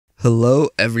Hello,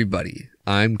 everybody.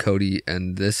 I'm Cody,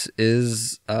 and this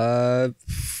is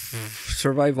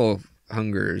survival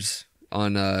hungers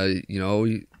on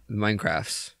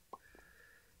Minecrafts.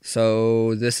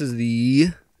 So this is the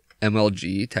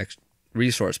MLG text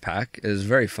resource pack. It is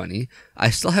very funny. I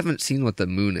still haven't seen what the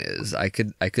moon is. I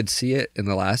could see it in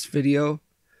the last video,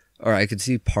 or I could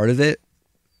see part of it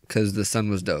because the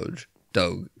sun was Doge.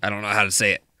 I don't know how to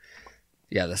say it.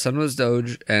 Yeah, the sun was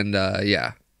Doge, and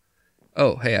yeah.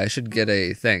 Oh, hey, I should get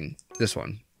a thing. This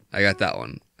one. I got that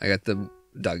one. I got the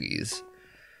doggies.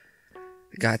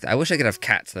 I wish I could have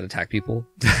cats that attack people.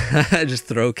 Just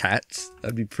throw cats.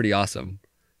 That'd be pretty awesome.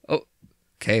 Oh,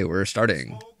 okay, we're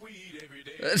starting.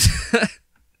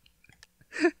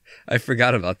 I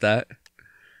forgot about that.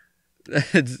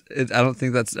 I don't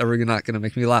think that's ever not going to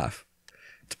make me laugh.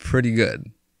 It's pretty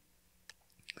good.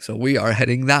 So we are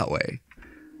heading that way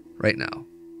right now.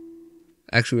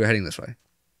 Actually, we're heading this way.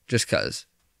 Just because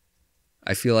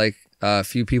I feel like a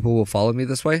few people will follow me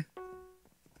this way.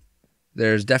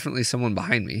 There's definitely someone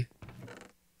behind me.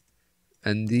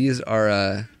 And these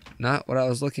are not what I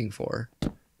was looking for.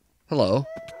 Hello.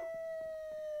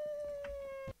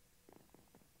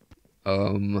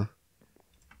 I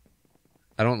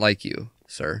don't like you,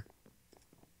 sir.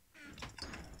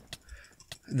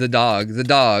 The dog.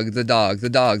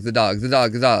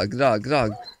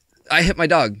 I hit my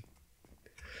dog.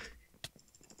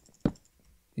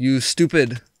 You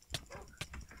stupid.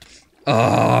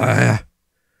 Oh,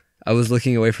 I was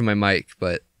looking away from my mic,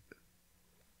 but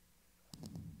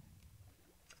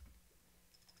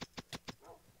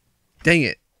dang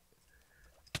it.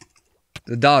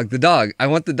 The dog. I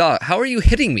want the dog. How are you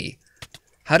hitting me?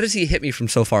 How does he hit me from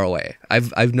so far away?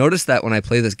 I've noticed that when I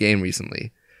play this game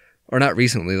recently. Or not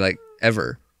recently, like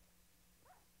ever.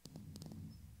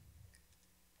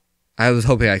 I was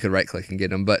hoping I could right click and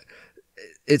get him, but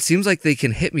it seems like they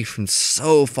can hit me from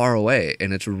so far away,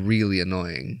 and it's really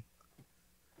annoying.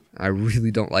 I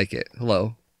really don't like it.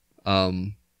 Hello. I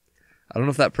don't know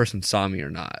if that person saw me or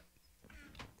not,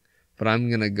 but I'm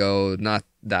gonna go not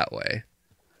that way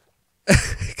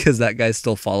because that guy's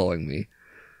still following me.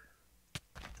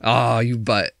 Oh, you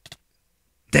butt.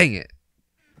 Dang it.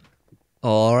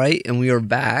 All right, and we are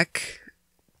back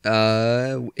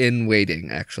in waiting.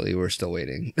 Actually, we're still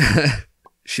waiting.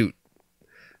 Shoot.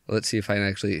 Let's see if I can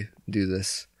actually do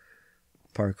this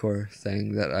parkour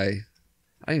thing that I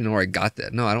don't even know where I got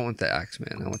that. No, I don't want the axe,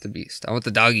 man. I want the beast. I want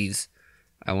the doggies.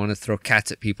 I want to throw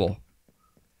cats at people.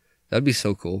 That'd be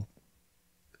so cool.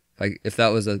 If that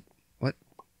was a... What?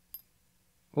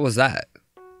 What was that?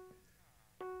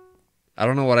 I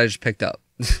don't know what I just picked up.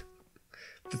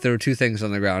 But there were two things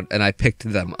on the ground, and I picked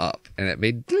them up, and it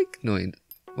made blink noise.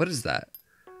 What is that?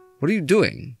 What are you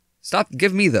doing? Stop.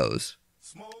 Give me those.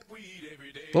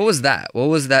 What was that? What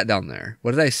was that down there?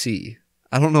 What did I see?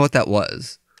 I don't know what that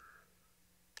was.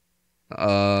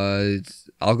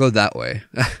 I'll go that way.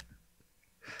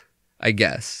 I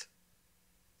guess.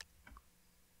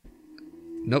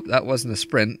 Nope, that wasn't a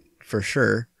sprint, for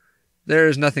sure.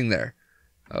 There's nothing there.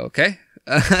 Okay.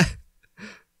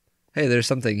 Hey, there's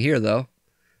something here, though.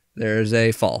 There's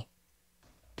a fall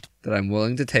that I'm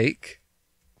willing to take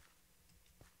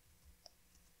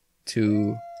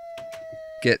to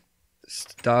get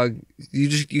dog.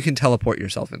 You can teleport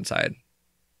yourself inside.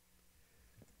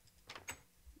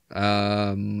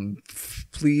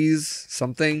 Please,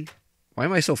 something. Why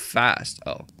am I so fast?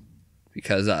 Oh,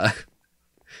 because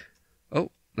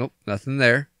oh, nope, nothing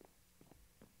there.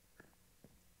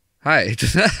 Hi.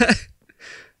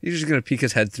 You're just gonna peek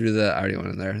his head through the... I already went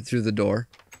in there. Through the door.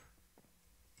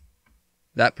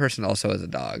 That person also has a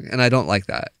dog, and I don't like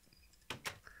that.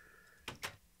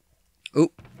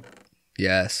 Oh,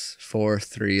 yes, 4,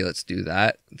 3. Let's do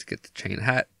that. Let's get the chain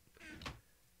hat,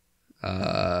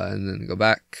 and then go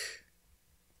back.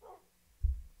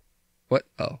 What?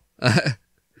 Oh,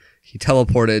 he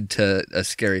teleported to a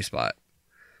scary spot.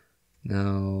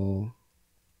 No,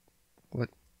 what?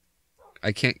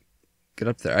 I can't get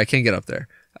up there. I can't get up there.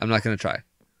 I'm not gonna try.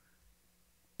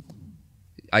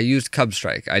 I used Cub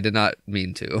Strike. I did not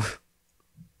mean to.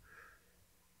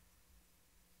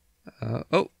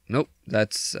 Oh, nope.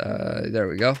 That's, there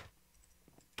we go.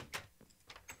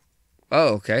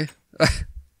 Oh, okay.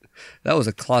 That was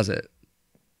a closet.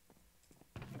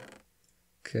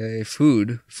 Okay,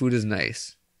 food. Food is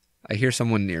nice. I hear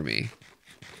someone near me.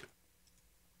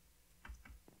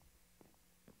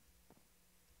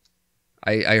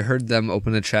 I heard them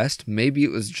open a chest. Maybe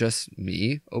it was just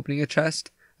me opening a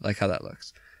chest. I like how that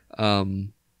looks.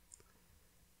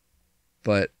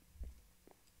 But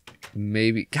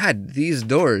maybe... God, these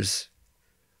doors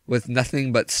with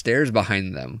nothing but stairs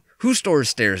behind them. Who stores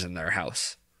stairs in their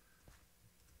house?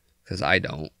 Because I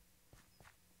don't.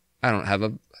 I don't have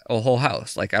a whole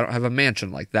house. Like, I don't have a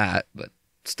mansion like that, but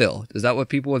still. Is that what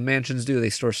people with mansions do?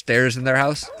 They store stairs in their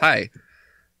house? Hi.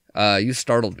 You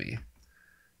startled me.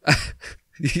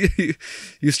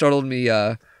 You startled me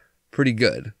pretty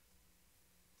good.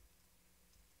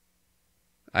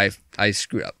 I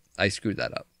screwed up. I screwed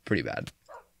that up pretty bad.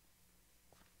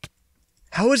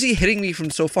 How is he hitting me from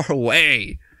so far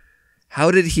away? How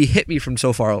did he hit me from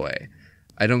so far away?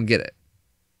 I don't get it.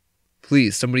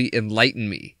 Please, somebody enlighten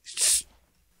me.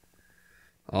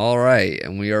 All right,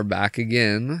 and we are back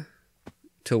again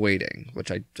to waiting,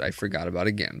 which I forgot about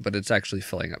again, but it's actually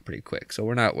filling up pretty quick, so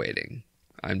we're not waiting.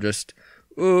 I'm just,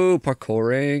 ooh,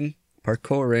 parkouring.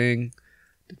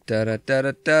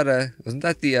 Da-da-da-da-da-da. Wasn't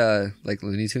that the, like,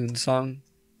 Looney Tunes song?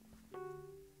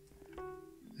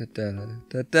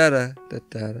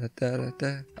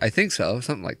 Da-da-da-da-da-da-da-da-da. I think so.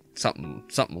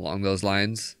 Something along those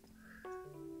lines.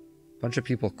 Bunch of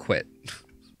people quit.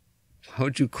 Why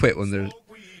would you quit when there's...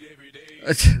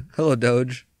 Hello,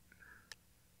 Doge.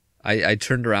 I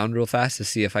turned around real fast to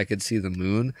see if I could see the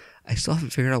moon. I still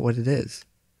haven't figured out what it is.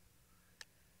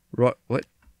 What?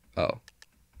 Oh.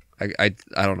 I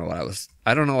don't know what I was...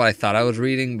 I don't know what I thought I was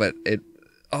reading, but it...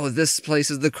 Oh, this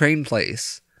place is the crane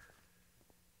place.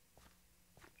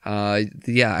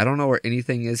 Yeah, I don't know where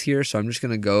anything is here, so I'm just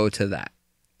gonna go to that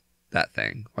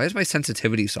thing. Why is my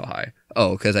sensitivity so high?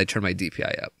 Oh, because I turned my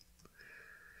DPI up.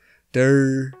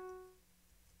 Durr.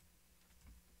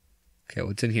 Okay,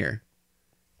 what's in here?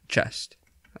 Chest.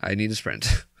 I need a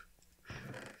sprint.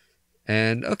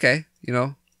 And, okay, you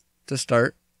know, to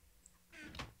start.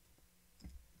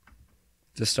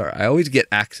 I always get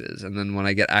axes, and then when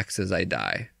I get axes, I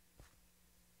die.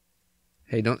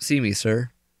 Hey, don't see me,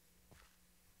 sir.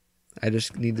 I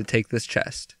just need to take this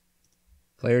chest.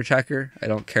 Player tracker? I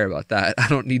don't care about that. I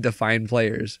don't need to find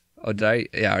players. Oh, did I?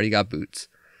 Yeah, I already got boots.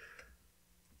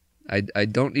 I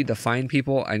don't need to find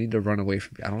people. I need to run away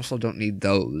from people. I also don't need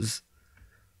those.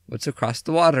 What's across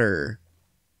the water?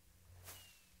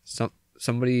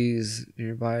 Somebody's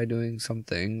nearby doing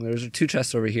something. There's 2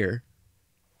 chests over here.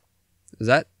 Is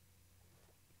that...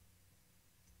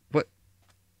 What?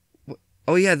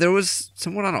 Oh, yeah, there was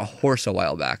someone on a horse a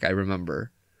while back, I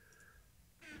remember.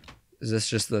 Is this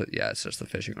just the... Yeah, it's just the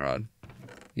fishing rod.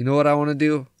 You know what I want to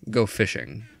do? Go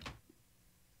fishing.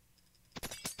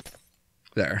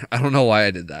 There. I don't know why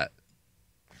I did that.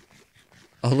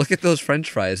 Oh, look at those French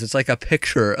fries. It's like a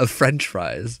picture of French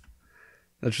fries.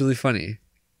 That's really funny.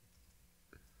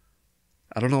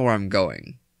 I don't know where I'm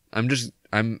going.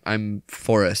 I'm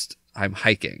forest. I'm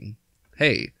hiking.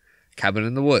 Hey, cabin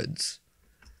in the woods.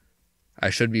 I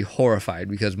should be horrified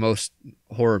because most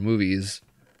horror movies...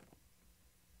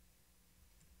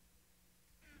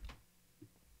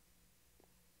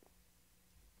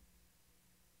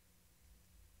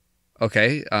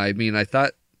 Okay, I mean, I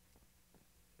thought...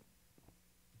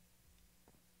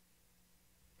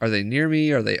 Are they near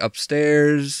me? Are they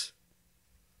upstairs?